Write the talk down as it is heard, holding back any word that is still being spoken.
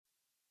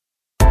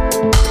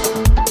我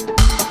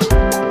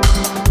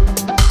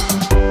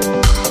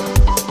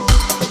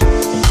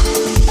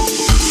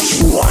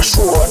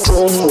说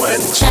中文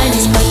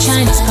Chinese pot,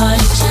 Chinese pot,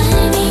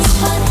 Chinese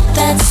pot.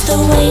 That's the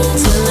way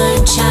to learn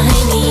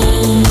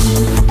Chinese.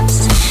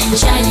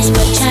 Chinese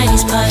pot,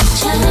 Chinese pot,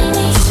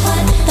 Chinese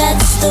pot.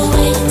 That's the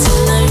way to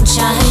learn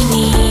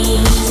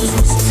Chinese.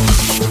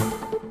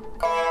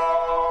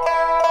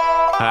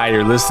 Hi,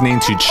 you're listening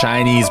to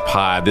Chinese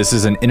Pod. This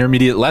is an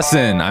intermediate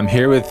lesson. I'm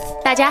here with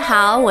大家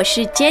好，我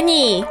是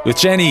Jenny。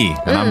 Jenny,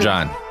 and I'm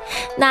John.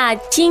 那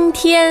今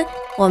天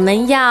我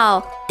们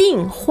要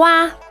订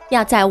花，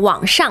要在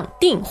网上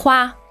订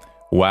花。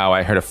 Wow,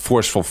 I heard a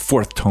forceful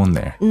fourth tone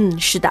there.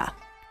 是的，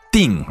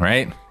 Ding,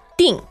 right?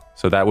 订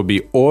So that would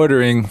be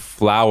ordering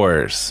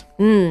flowers.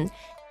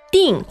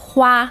 订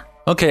花。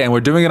 Okay, and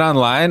we're doing it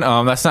online.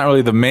 That's not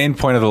really the main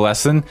point of the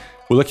lesson.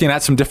 We're looking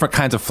at some different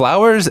kinds of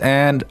flowers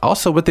and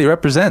also what they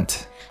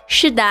represent.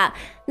 是的，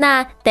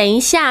那等一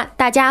下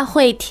大家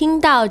会听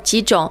到几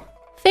种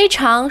非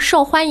常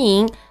受欢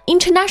迎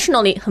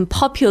internationally 很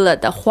popular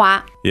的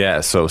花。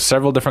 Yeah, so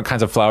several different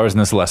kinds of flowers in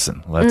this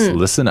lesson. Let's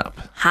listen up.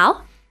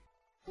 好，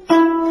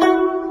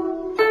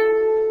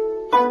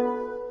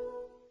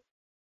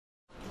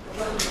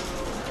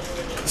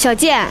小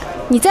健，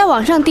你在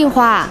网上订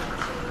花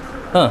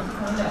啊？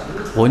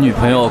我女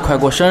朋友快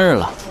过生日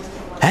了。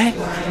哎，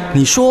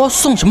你说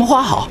送什么花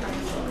好？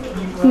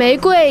玫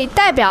瑰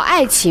代表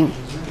爱情，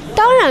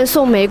当然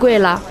送玫瑰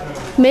了。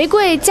玫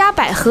瑰加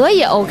百合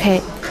也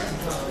OK。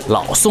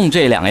老送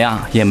这两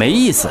样也没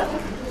意思，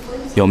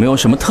有没有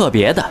什么特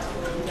别的？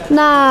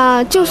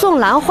那就送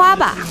兰花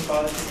吧。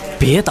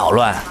别捣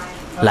乱，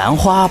兰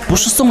花不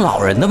是送老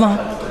人的吗？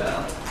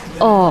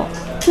哦，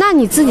那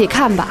你自己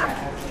看吧。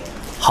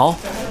好，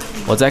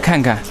我再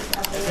看看。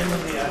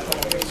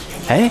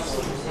哎，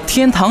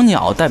天堂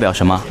鸟代表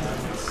什么？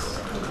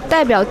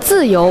代表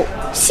自由、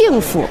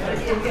幸福。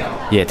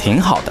也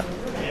挺好的。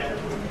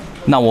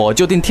那我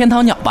就订天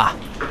堂鸟吧。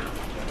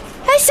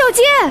哎，小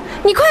健，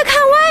你快看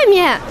外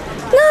面，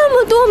那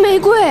么多玫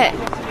瑰。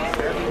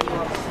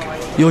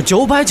有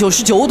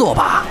999朵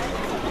吧？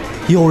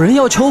有人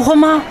要求婚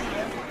吗？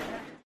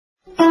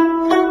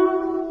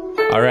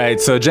 All right,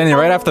 so Jenny,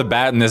 right off the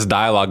bat in this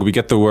dialogue, we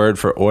get the word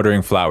for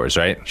ordering flowers,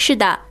 right? 是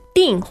的，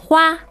订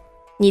花。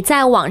你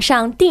在网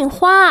上订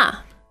花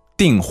啊？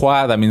 Ding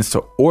hua, that means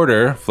to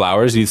order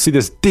flowers. You see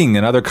this ding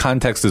in other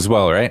contexts as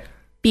well, right?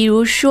 比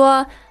如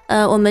说，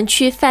我们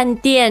去饭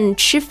店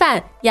吃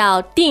饭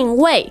要订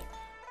位。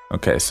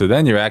 Okay, so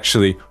then you're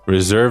actually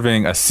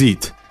reserving a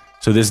seat.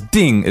 So this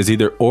ding is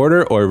either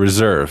order or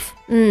reserve.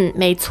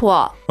 没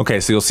错。 Okay,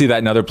 so you'll see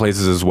that in other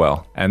places as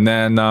well. And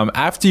then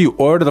after you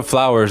order the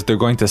flowers, they're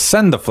going to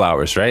send the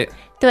flowers, right?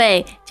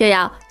 对，就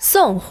要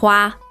送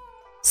花，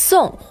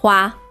送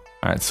花。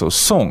 All right, so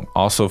song,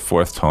 also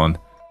fourth tone.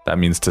 That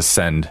means to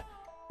send.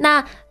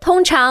 那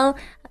通常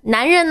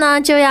男人呢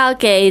就要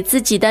给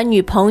自己的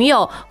女朋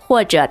友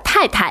或者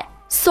太太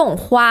送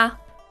花。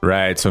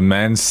 Right, so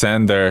men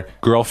send their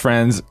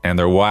girlfriends and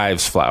their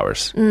wives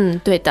flowers.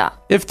 对的，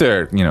 If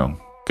they're,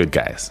 good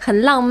guys.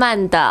 很浪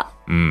漫的。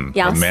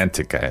要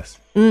Romantic guys.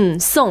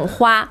 送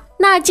花。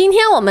那今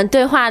天我们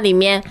对话里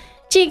面，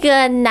这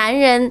个男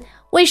人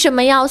为什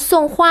么要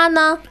送花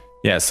呢？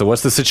 Yeah, so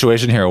what's the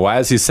situation here?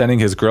 Why is he sending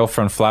his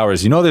girlfriend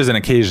flowers? You know there's an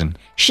occasion.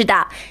 是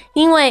的，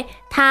因为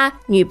他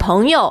女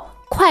朋友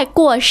快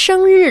过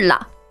生日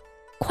了，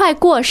快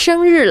过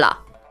生日了。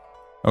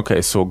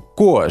 Okay, so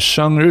过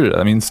生日,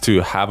 that means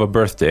to have a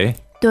birthday.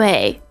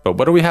 对， But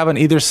what do we have on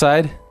either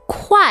side?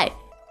 快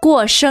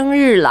过生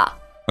日了。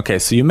 Okay,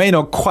 so you may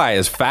know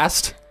快 is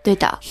fast. 对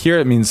的，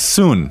 Here it means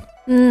soon.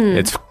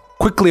 It's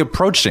quickly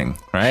approaching,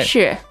 right?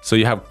 是， So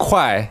you have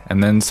快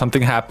and then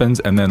something happens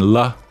and then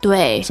了.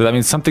 对， So that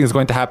means something is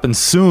going to happen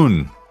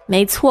soon.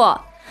 没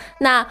错。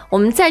那我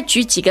们再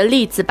举几个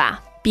例子吧，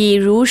比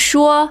如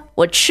说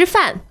我吃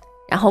饭，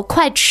然后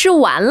快吃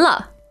完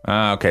了。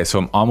 Okay, so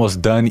I'm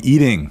almost done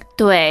eating.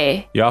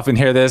 对， You often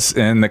hear this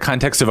in the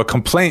context of a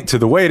complaint to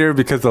the waiter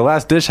because the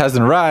last dish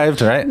hasn't arrived,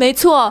 right? 没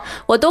错，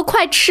我都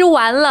快吃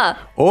完了。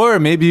 Or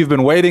maybe you've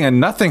been waiting and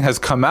nothing has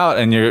come out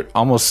and you're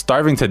almost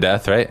starving to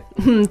death, right?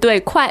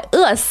 对，快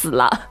饿死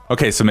了。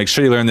 Okay, so make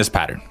sure you learn this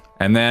pattern.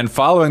 And then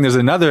following, there's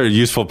another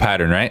useful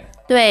pattern, right?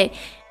 对，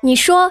你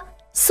说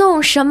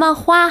送什么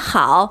花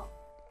好？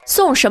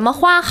送什么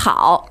花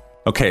好？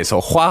 Okay, so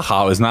花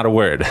好 is not a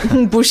word.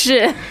 不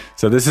是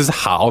So this is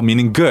好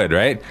meaning good,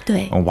 right?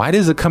 对 And why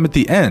does it come at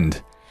the end?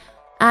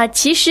 啊，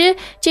其实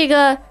这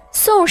个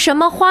送什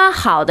么花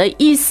好的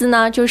意思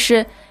呢，就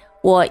是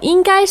我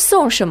应该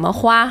送什么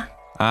花。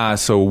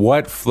 So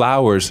what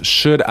flowers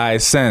should I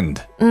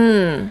send?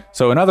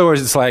 So in other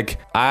words, it's like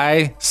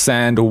I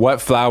send what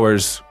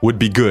flowers would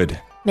be good.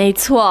 没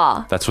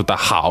错， That's what the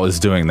好 is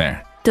doing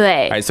there.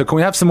 对 All right, so can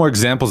we have some more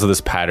examples of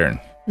this pattern?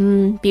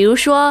 比如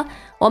说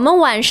我们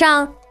晚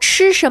上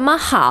吃什么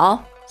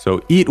好？ So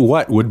eat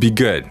what would be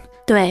good.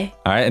 对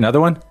All right, another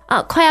one?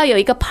 啊，快要有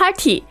一个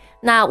party，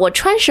那我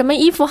穿什么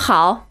衣服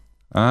好？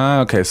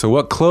 Okay, so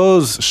what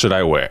clothes should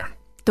I wear?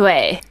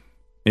 对，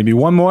 Maybe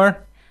one more?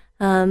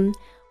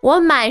 我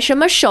买什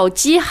么手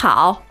机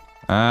好？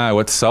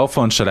 What cell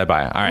phone should I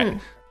buy? All right.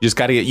 You just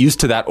got to get used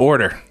to that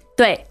order.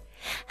 对，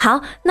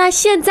好，那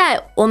现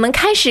在我们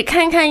开始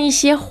看看一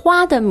些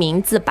花的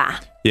名字吧。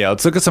Yeah,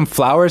 let's look at some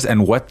flowers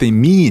and what they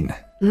mean.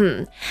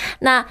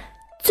 那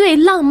最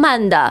浪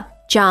漫的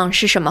John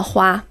是什么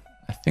花？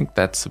 I think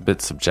that's a bit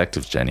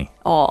subjective, Jenny.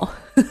 哦，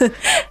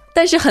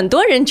但是很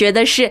多人觉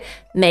得是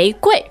玫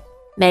瑰，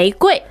玫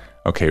瑰。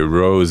Okay,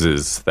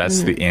 roses.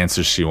 That's the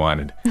answer she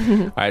wanted.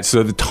 All right,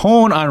 so the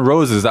tone on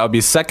roses, that would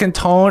be second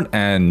tone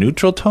and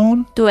neutral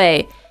tone.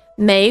 对，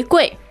玫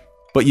瑰。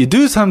 But you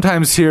do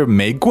sometimes hear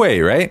玫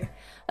瑰, right?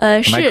 Am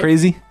I 是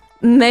crazy?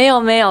 没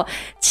有，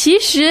其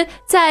实，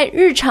在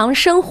日常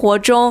生活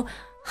中，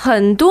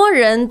很多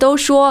人都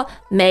说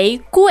玫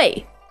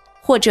瑰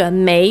或者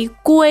玫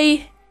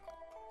瑰。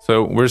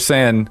 So we're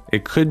saying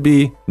it could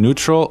be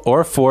neutral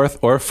or fourth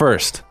or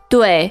first.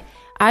 对，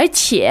而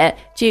且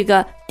这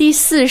个第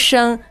四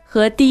声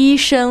和第一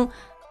声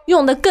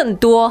用的更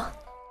多。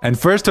 And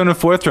first tone and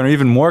fourth tone are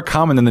even more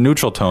common than the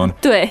neutral tone,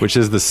 对。 which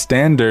is the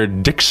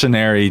standard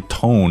dictionary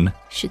tone.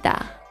 是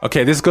的。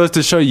 Okay, this goes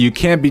to show you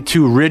can't be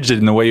too rigid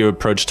in the way you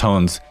approach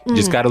tones. You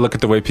just got to look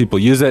at the way people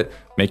use it,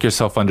 make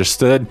yourself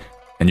understood,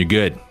 and you're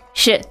good.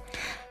 是，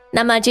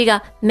那么这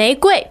个玫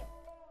瑰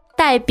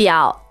代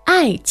表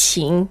爱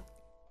情，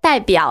代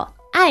表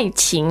爱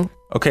情。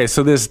 Okay,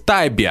 so this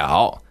代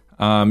表,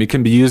 it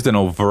can be used in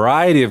a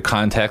variety of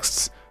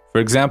contexts.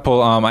 For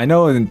example, I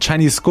know in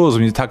Chinese schools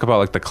when you talk about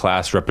like the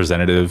class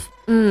representative,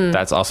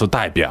 that's also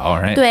代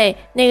表, right? 对，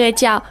那个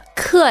叫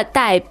课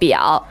代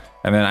表。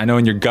 And then I know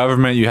in your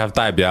government you have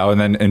代表, and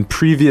then in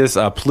previous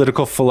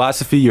political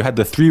philosophy you had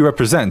the 3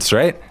 represents,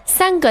 right?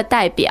 3个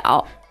代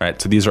表。 Right,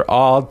 so these are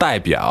all 代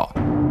表.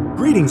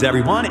 Greetings,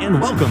 everyone,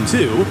 and welcome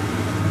to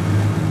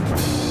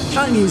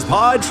Chinese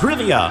Pod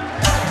Trivia.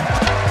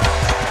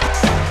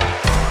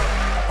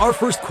 Our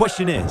first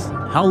question is,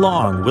 how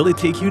long will it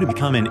take you to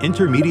become an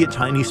intermediate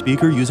Chinese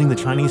speaker using the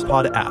Chinese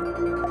Pod app?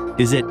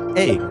 Is it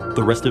A,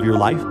 the rest of your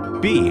life?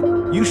 B,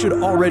 you should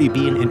already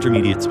be an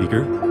intermediate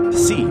speaker?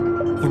 C,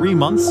 3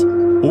 months?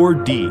 Or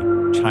D,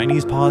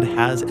 Chinese Pod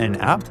has an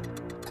app?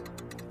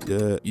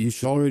 You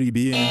should already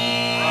be in.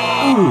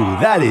 Ooh,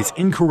 that is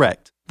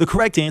incorrect. The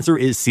correct answer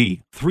is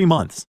C, 3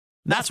 months.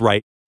 That's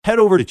right. Head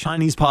over to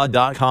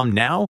ChinesePod.com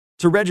now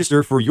to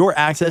register for your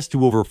access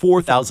to over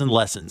 4,000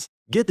 lessons.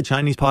 Get the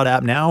Chinese Pod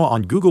app now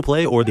on Google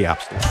Play or the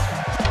App Store.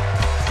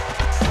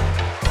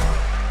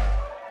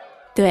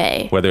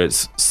 对， Whether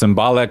it's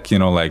symbolic,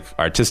 like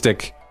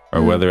artistic,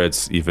 or whether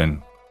it's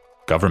even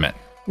government.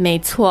 没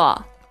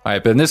错。 All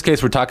right, but in this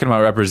case, we're talking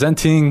about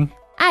representing.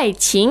 爱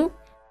情，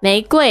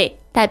玫瑰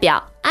代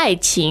表爱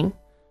情。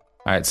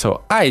 All right,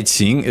 so 爱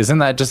情, isn't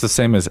that just the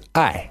same as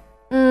爱?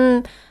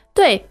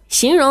 对，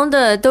形容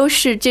的都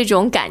是这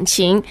种感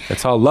情。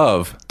 It's all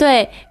love.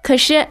 对，可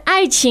是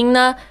爱情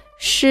呢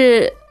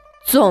是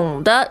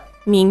总的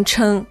名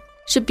称，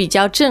是比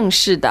较正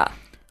式的。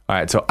 All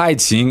right, so 爱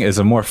情 is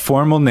a more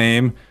formal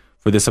name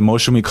for this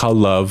emotion we call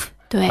love.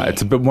 对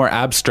It's a bit more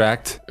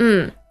abstract.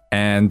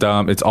 And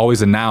it's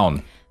always a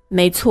noun,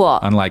 没错，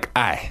 unlike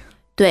爱.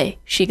 对，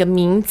是一个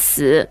名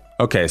词。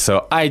 Okay,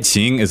 so 爱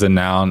情 is a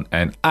noun,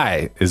 and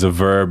爱 is a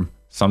verb,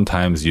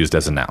 sometimes used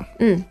as a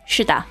noun.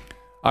 是的，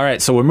 All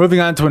right, so we're moving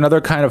on to another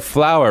kind of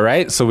flower,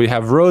 right? So we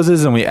have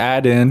roses and we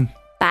add in.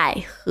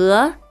 百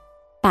合，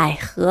百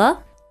合，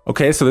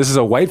 Okay, so this is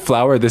a white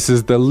flower. This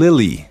is the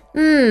lily.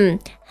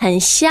 很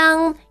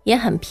香，也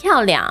很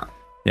漂亮。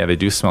 Yeah, they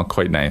do smell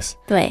quite nice.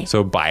 对，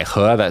 So 百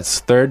合, that's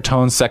third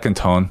tone, second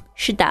tone.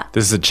 是的，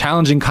 This is a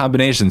challenging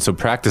combination, so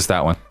practice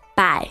that one.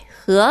 百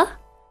合，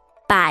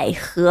百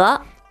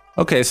合。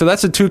 Okay, so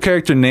that's a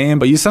 2-character name,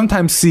 but you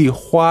sometimes see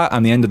花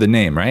on the end of the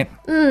name, right?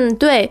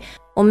 对，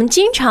我们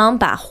经常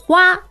把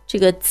花这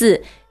个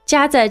字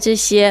加在这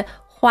些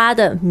花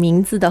的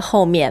名字的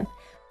后面，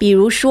比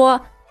如说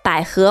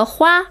百合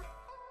花，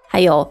还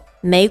有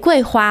玫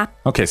瑰花。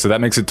 Okay, so that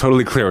makes it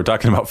totally clear. We're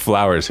talking about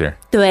flowers here.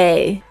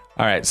 对，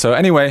 All right, so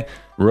anyway,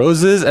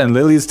 roses and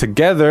lilies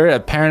together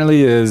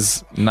apparently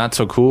is not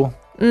so cool.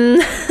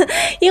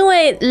 因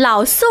为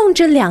老送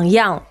这两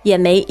样也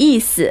没意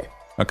思。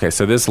 Okay,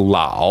 so this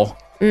老,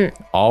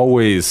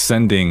 always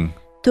sending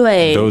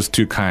对， those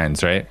 2 kinds,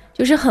 right?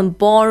 就是很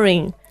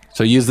boring。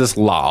 So use this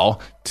老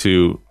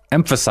to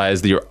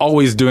emphasize that you're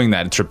always doing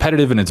that. It's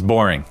repetitive and it's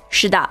boring.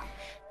 是的，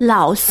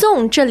老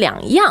送这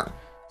两样。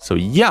 So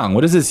young,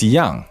 what is this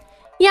young?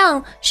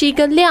 样是一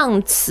个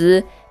量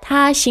词，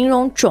它形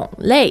容种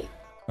类。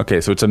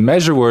 Okay, so it's a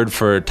measure word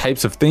for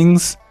types of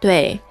things.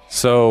 对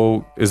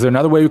So is there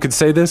another way we could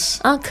say this?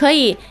 啊，可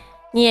以，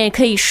你也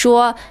可以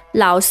说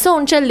老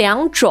送这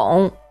两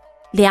种，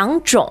两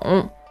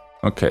种。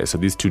 Okay, so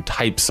these 2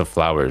 types of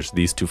flowers,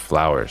 these 2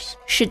 flowers.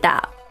 是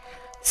的，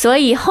所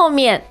以后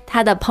面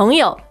他的朋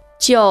友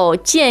就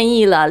建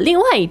议了另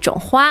外一种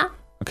花，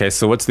 Okay,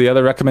 so what's the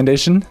other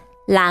recommendation?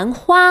 兰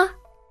花，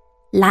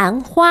兰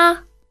花。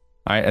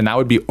 All right, and that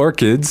would be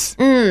orchids.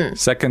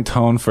 Second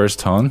tone, first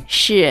tone.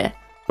 是，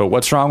 But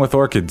what's wrong with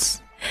orchids?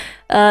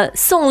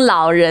 送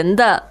老人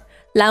的，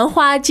兰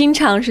花经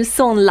常是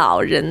送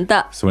老人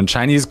的。 So in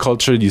Chinese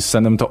culture, you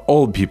send them to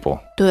old people,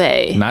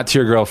 对 not to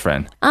your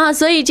girlfriend. 啊，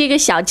所以这个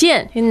小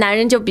健男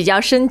人就比较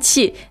生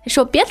气，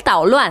说别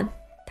捣乱。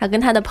他跟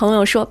他的朋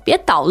友说别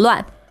捣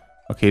乱。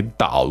 Okay,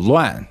 捣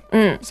乱.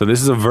 So this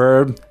is a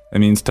verb. It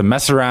means to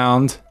mess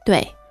around.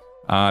 对，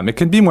 It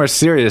can be more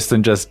serious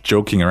than just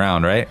joking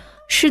around, right?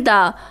 是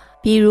的，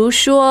比如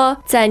说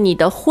在你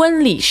的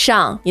婚礼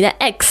上，你的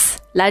X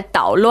来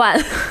捣乱。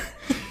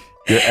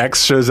Your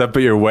ex shows up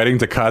at your wedding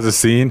to cause a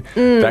scene.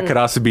 That could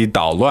also be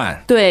捣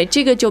乱. 对，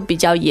这个就比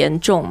较严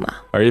重嘛。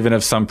 Or even if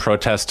some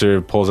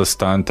protester pulls a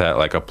stunt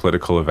at like a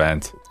political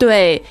event.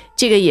 对，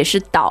这个也是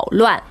捣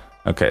乱。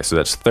 Okay, so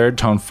that's third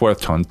tone,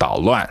 fourth tone, 捣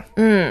乱.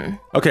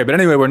 Okay, but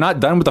anyway, we're not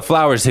done with the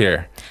flowers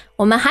here.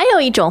 我们还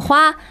有一种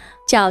花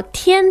叫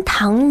天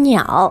堂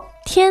鸟，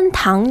天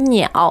堂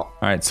鸟。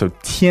 All right, so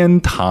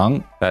天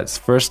堂, that's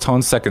first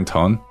tone, second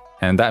tone,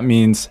 and that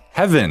means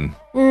heaven,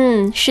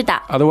 是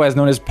的， otherwise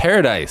known as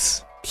paradise.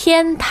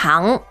 天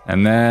堂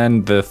And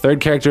then the third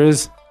character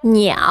is,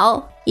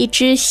 鸟，一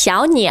只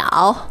小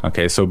鸟。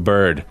 okay, so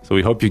bird. So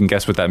we hope you can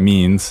guess what that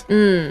means.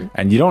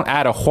 And you don't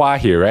add a 花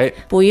here, right?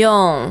 不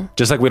用，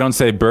 Just like we don't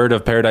say bird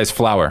of paradise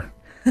flower.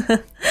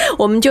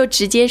 我们就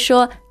直接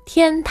说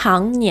天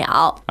堂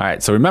鸟。 All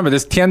right, so remember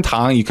this 天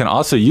堂, you can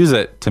also use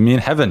it to mean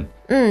heaven.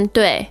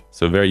 对，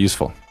 So very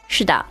useful.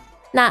 是的。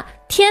那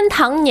天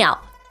堂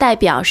鸟代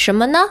表什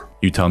么呢？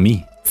 You tell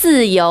me.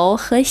 自由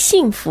和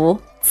幸福，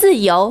自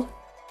由、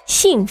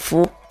幸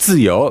福。自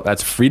由, that's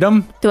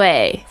freedom,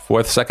 对，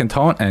 fourth, second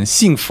tone, and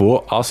幸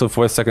福, also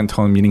fourth, second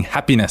tone, meaning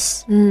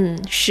happiness.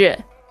 是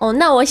哦。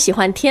那我喜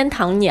欢天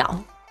堂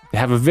鸟。 They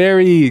have a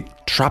very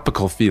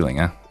tropical feeling,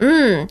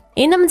 huh?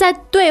 那么在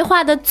对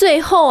话的最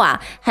后啊，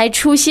还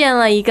出现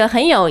了一个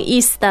很有意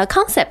思的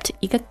concept，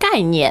 一个概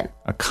念，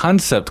 A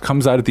concept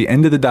comes out at the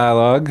end of the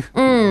dialogue.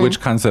 Which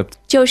concept?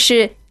 就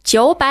是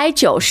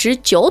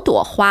999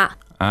朵花。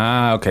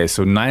 Ah, okay,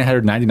 so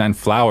 999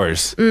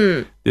 flowers.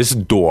 This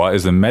朵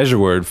is a measure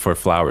word for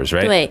flowers,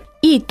 right? 对，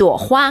一朵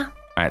花。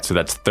 All right, so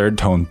that's third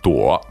tone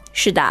朵.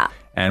 是的，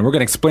 And we're going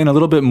to explain a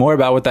little bit more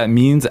about what that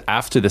means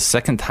after the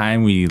second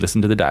time we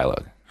listen to the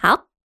dialogue.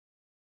 好。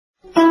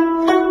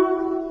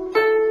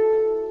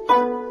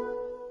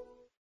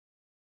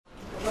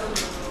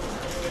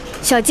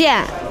小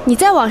健，你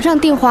在网上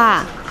订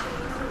花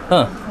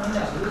啊？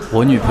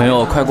我女朋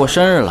友快过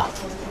生日了。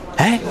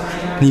哎，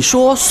你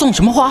说送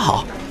什么花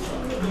好？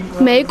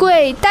玫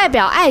瑰代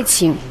表爱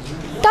情，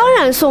当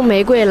然送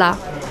玫瑰了。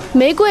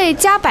玫瑰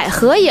加百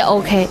合也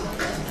OK。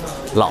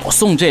老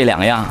送这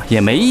两样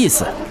也没意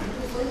思，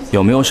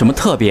有没有什么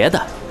特别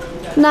的？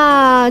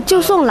那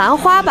就送兰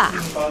花吧。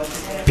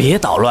别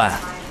捣乱，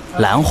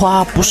兰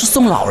花不是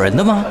送老人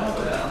的吗？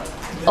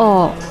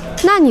哦，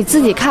那你自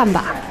己看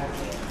吧。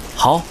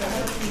好，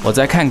我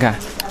再看看。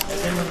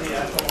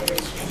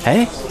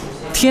哎，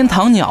天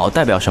堂鸟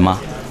代表什么？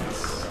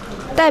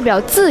代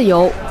表自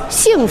由、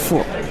幸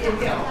福。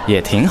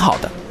也挺好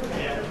的。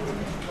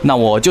那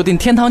我就订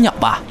天堂鸟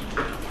吧。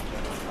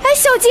哎，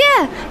小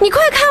健，你快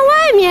看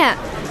外面，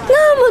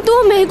那么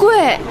多玫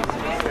瑰。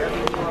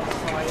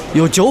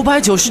有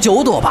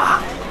999朵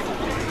吧？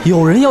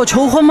有人要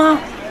求婚吗？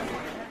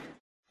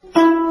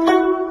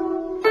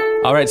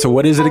 All right, so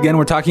what is it again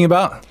we're talking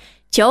about?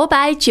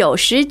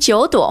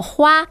 999朵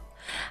花，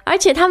而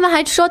且他们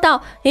还说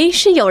到，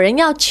是有人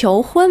要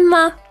求婚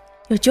吗？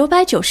有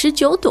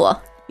999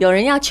朵，有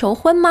人要求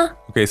婚吗？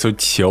 Okay, so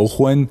求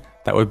婚,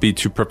 that would be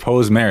to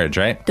propose marriage,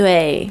 right?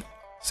 对，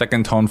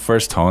 Second tone,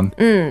 first tone.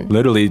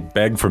 Literally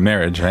beg for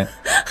marriage, right?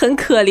 很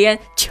可怜，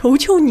求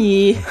求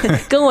你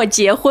跟我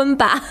结婚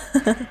吧。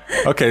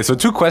 Okay, so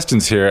two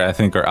questions here I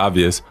think are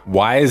obvious.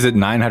 Why is it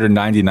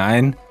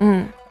 999?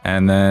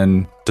 And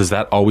then does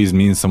that always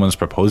mean someone's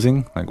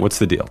proposing? Like, what's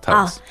the deal?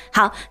 Tell us.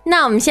 好，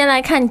那我们先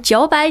来看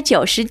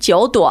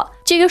999朵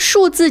这个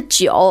数字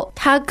9，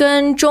它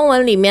跟中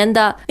文里面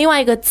的另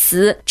外一个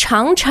词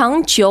长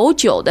长久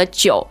久的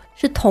久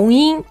是同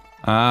音。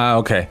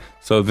 Okay.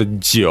 So the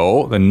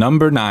 9, the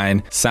number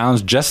 9,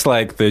 sounds just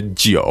like the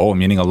 9,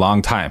 meaning a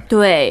long time.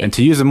 对 And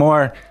to use a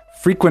more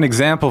frequent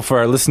example for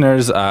our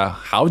listeners,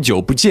 好久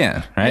不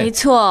见, right? 没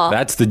错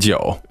That's the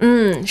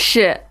 9.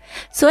 是，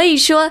所以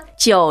说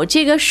9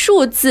这个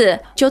数字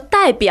就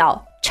代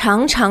表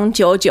长长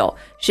久久，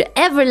是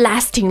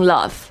everlasting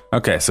love。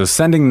 Okay, so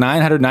sending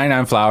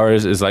 999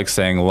 flowers is like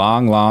saying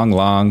long, long,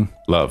 long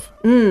love.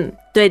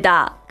 对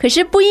的，可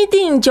是不一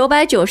定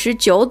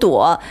999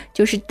朵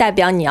就是代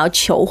表你要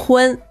求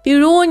婚。比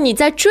如你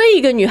在追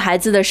一个女孩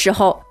子的时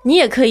候，你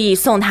也可以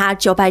送她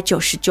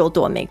999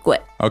朵玫瑰。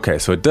 Okay,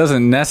 so it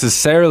doesn't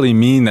necessarily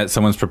mean that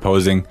someone's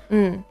proposing,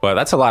 but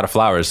that's a lot of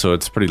flowers, so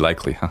it's pretty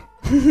likely, huh?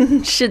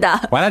 是的，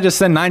 Why not just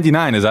send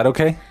 99? Is that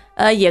okay?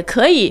 也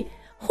可以，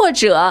或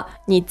者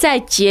你再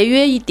节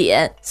约一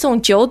点，送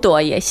9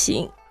朵也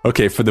行。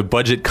 Okay, for the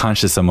budget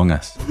conscious among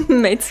us.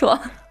 没错。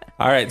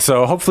All right,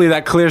 so hopefully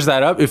that clears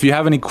that up. If you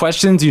have any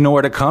questions, you know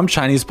where to come,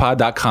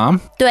 ChinesePod.com.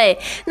 对，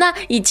那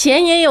以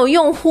前也有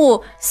用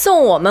户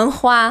送我们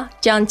花，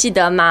这样记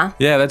得吗？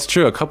 Yeah, that's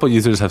true. A couple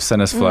users have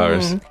sent us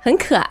flowers. 很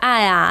可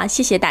爱啊，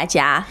谢谢大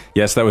家。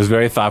 Yes, that was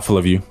very thoughtful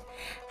of you.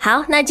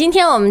 好，那今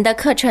天我们的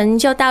课程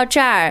就到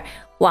这儿，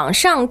网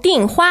上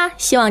订花，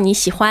希望你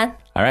喜欢。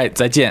 All right,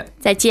 再见。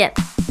再见。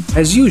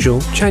 As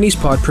usual,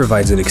 ChinesePod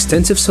provides an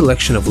extensive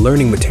selection of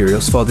learning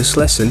materials for this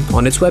lesson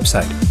on its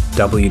website,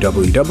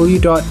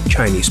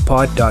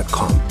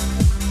 www.chinesepod.com.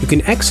 You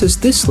can access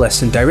this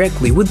lesson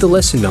directly with the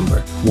lesson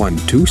number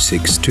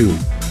 1262.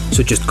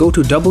 So just go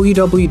to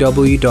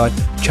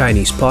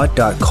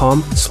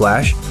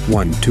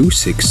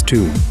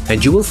www.chinesepod.com/1262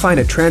 and you will find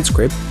a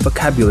transcript,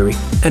 vocabulary,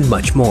 and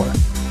much more.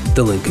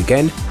 The link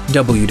again,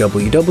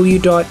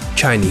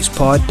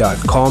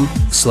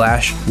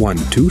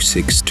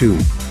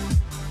 www.chinesepod.com/1262.